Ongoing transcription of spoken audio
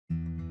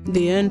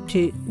the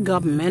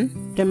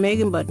anti-government, they're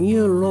making but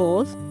new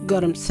laws,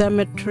 got them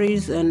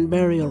cemeteries and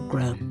burial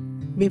ground.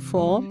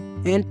 Before,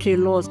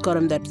 anti-laws got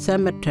them that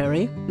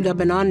cemetery, they've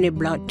been only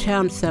black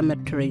town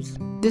cemeteries.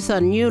 These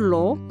are new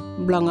law,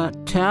 black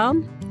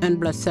town and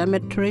black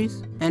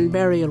cemeteries and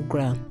burial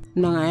ground.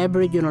 Nanga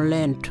Aboriginal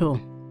land too.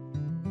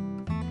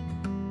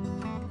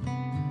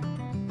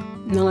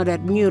 Nanga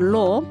that new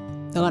law,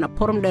 they're gonna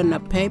put them in a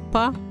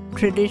paper.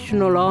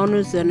 Traditional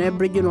owners and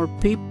Aboriginal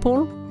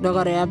people, they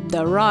gotta have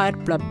the right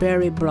to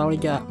bury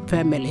their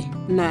family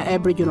in the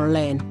Aboriginal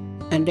land,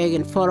 and they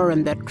can follow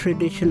in that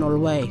traditional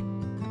way.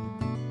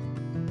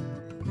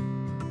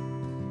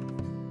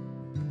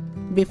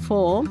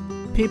 Before,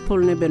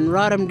 people even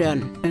write them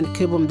down and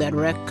keep them that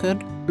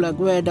record, like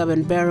where they've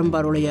been burying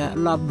their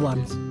loved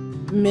ones.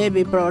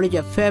 Maybe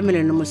their family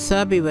in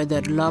Musabi where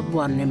that loved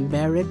one is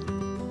buried.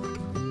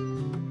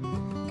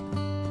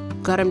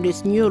 Got them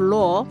this new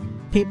law.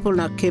 People in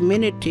a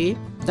community,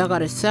 they got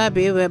to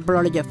sabi where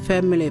their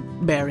family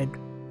buried.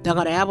 They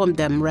got to have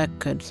them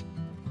records.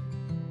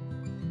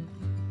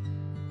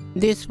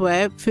 This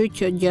way,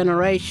 future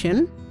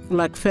generation,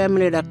 like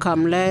family that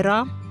come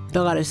later,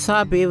 they got to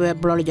sabi where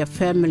their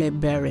family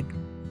buried.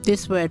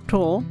 This way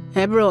too,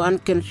 everyone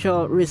can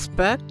show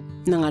respect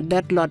and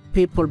that lot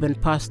people been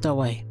passed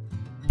away.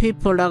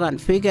 People that can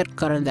forget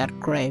in that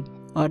grave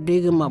or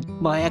dig them up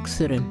by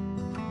accident.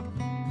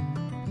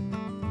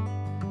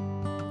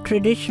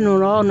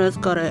 Traditional owners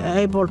got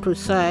able to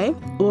say,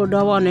 who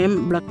don't want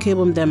him, but keep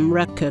them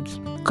records,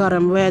 got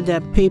them where their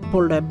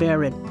people are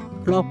buried.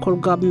 Local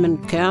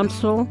government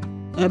council,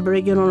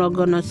 Aboriginal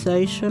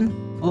organization,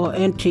 or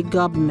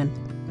anti-government.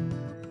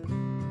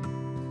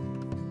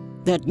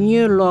 That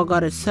new law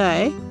got to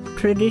say,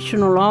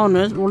 traditional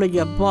owners will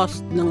just boss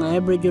in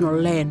Aboriginal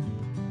land.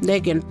 They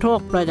can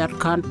talk by that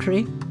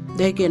country,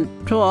 they can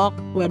talk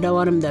where they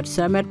want them that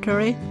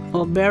cemetery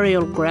or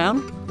burial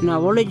ground. Now,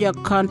 only your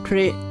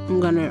country, I'm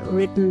gonna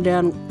written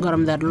down, got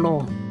them that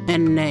law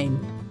and name.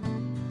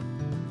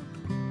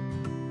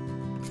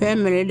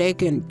 Family, they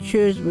can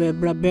choose where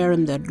they bury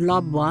that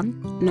loved one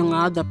in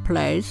another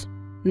place,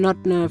 not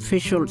in an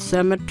official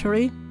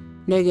cemetery.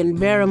 They can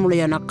bury them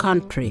in a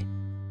country.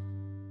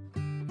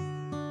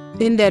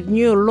 In that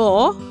new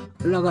law,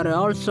 they gotta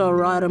also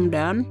write them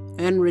down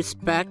and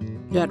respect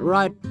that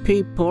right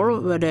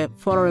people where they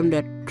follow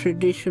that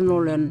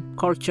traditional and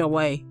culture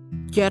way.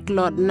 Jet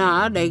lot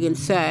now they can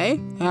say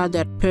how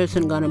that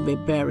person gonna be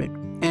buried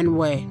and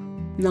where.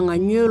 Now a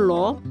new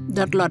law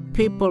that lot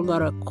people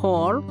gotta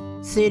call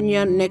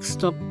senior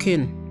next of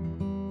kin.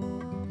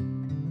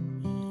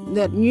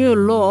 That new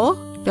law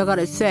they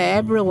gotta say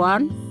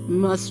everyone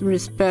must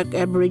respect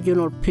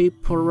Aboriginal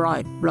people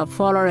right, but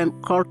follow them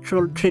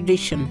cultural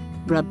tradition,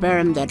 but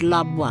bury that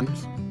loved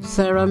ones,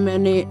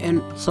 ceremony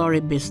and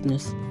sorry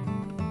business.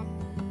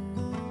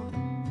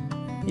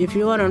 If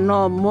you wanna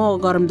know more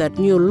about that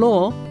new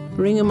law,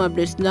 ring him up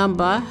this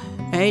number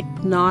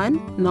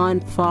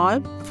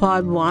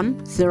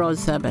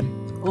 89955107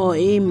 or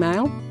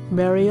email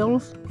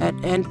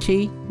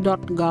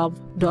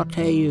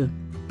burials@nt.gov.au.